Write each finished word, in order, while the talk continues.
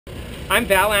I'm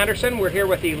Val Anderson. We're here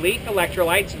with Elete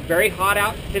Electrolytes. Very hot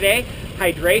out today.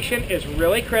 Hydration is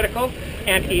really critical,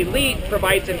 and Elete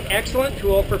provides an excellent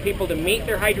tool for people to meet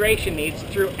their hydration needs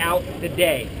throughout the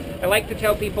day. I like to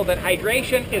tell people that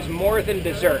hydration is more than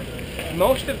dessert.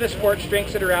 Most of the sports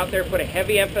drinks that are out there put a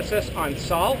heavy emphasis on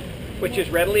salt, which is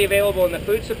readily available in the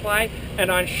food supply,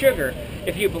 and on sugar.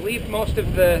 If you believe most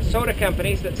of the soda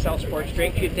companies that sell sports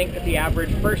drinks, you'd think that the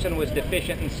average person was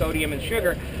deficient in sodium and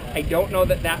sugar. I don't know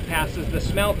that that passes the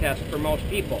smell test for most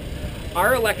people.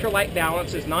 Our electrolyte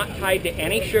balance is not tied to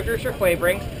any sugars or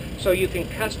flavorings, so you can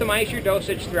customize your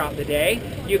dosage throughout the day.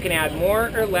 You can add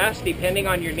more or less depending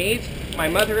on your needs. My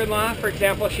mother-in-law, for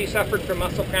example, she suffered from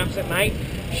muscle cramps at night.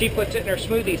 She puts it in her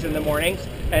smoothies in the mornings,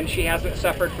 and she hasn't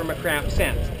suffered from a cramp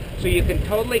since. So you can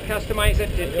totally customize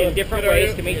it in different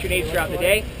ways to meet your needs throughout the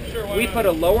day. We put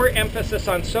a lower emphasis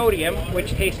on sodium,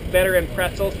 which tastes better in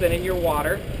pretzels than in your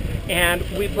water. And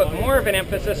we put more of an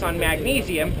emphasis on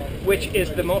magnesium, which is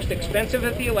the most expensive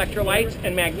of the electrolytes,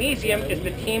 and magnesium is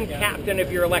the team captain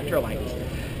of your electrolytes.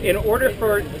 In order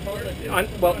for,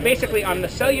 basically on the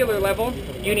cellular level,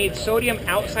 you need sodium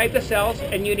outside the cells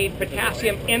and you need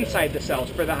potassium inside the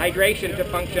cells for the hydration to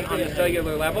function on the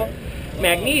cellular level.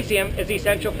 Magnesium is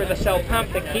essential for the cell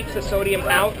pump that keeps the sodium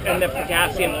out and the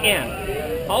potassium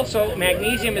in. Also,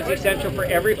 magnesium is essential for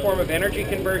every form of energy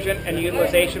conversion and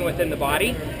utilization within the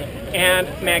body. And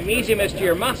magnesium is to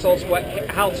your muscles what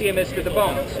calcium is to the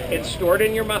bones. It's stored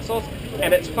in your muscles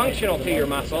and it's functional to your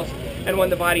muscles. And when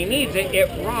the body needs it, it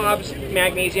robs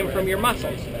magnesium from your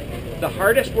muscles. The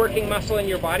hardest working muscle in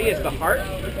your body is the heart,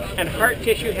 and heart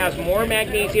tissue has more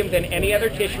magnesium than any other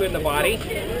tissue in the body,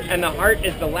 and the heart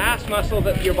is the last muscle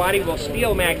that your body will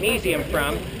steal magnesium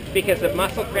from, because the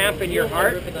muscle cramp in your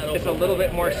heart is a little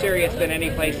bit more serious than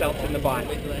any place else in the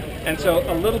body. And so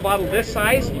a little bottle this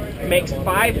size makes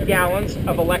 5 gallons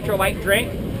of electrolyte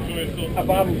drink. A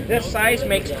bottle this size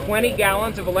makes 20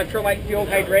 gallons of electrolyte fueled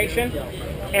hydration.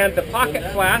 And the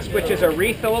pocket flask, which is a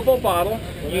refillable bottle,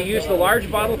 you use the large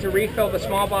bottle to refill the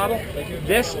small bottle.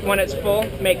 This, when it's full,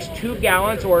 makes 2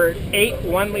 gallons or 8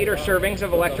 1-liter servings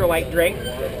of electrolyte drink.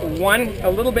 A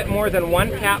little bit more than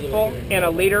 1 capful in a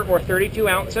liter or 32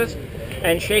 ounces.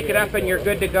 And shake it up and you're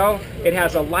good to go. It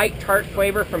has a light tart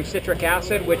flavor from citric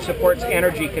acid, which supports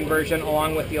energy conversion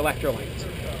along with the electrolytes.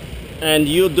 And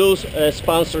you do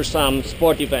sponsor some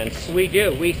sport events? We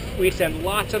do. We send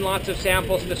lots and lots of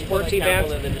samples to sports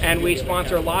events, and we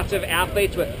sponsor lots of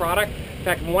athletes with product. In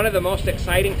fact, one of the most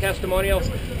exciting testimonials,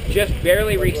 just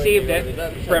barely received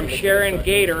it, from Sharon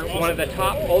Gator, one of the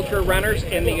top ultra runners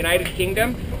in the United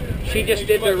Kingdom. She just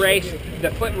did the race, the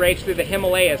foot race through the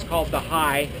Himalayas called the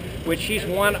High, which she's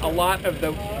won a lot of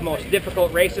the most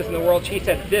difficult races in the world. She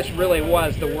said this really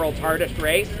was the world's hardest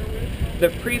race. The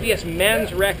previous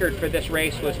men's record for this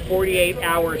race was 48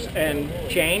 hours and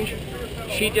change.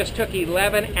 She just took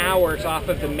 11 hours off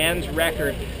of the men's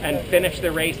record and finished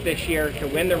the race this year to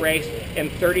win the race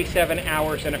in 37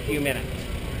 hours and a few minutes.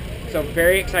 So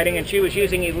very exciting, and she was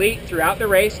using Elete throughout the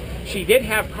race. She did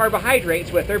have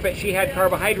carbohydrates with her, but she had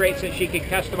carbohydrates that she could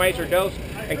customize her dose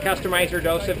and customize her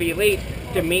dose of Elete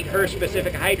to meet her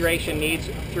specific hydration needs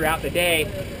throughout the day,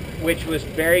 which was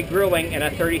very grueling in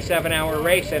a 37-hour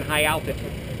race in high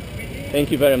altitude.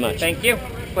 Thank you very much. Thank you.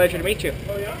 Pleasure to meet you.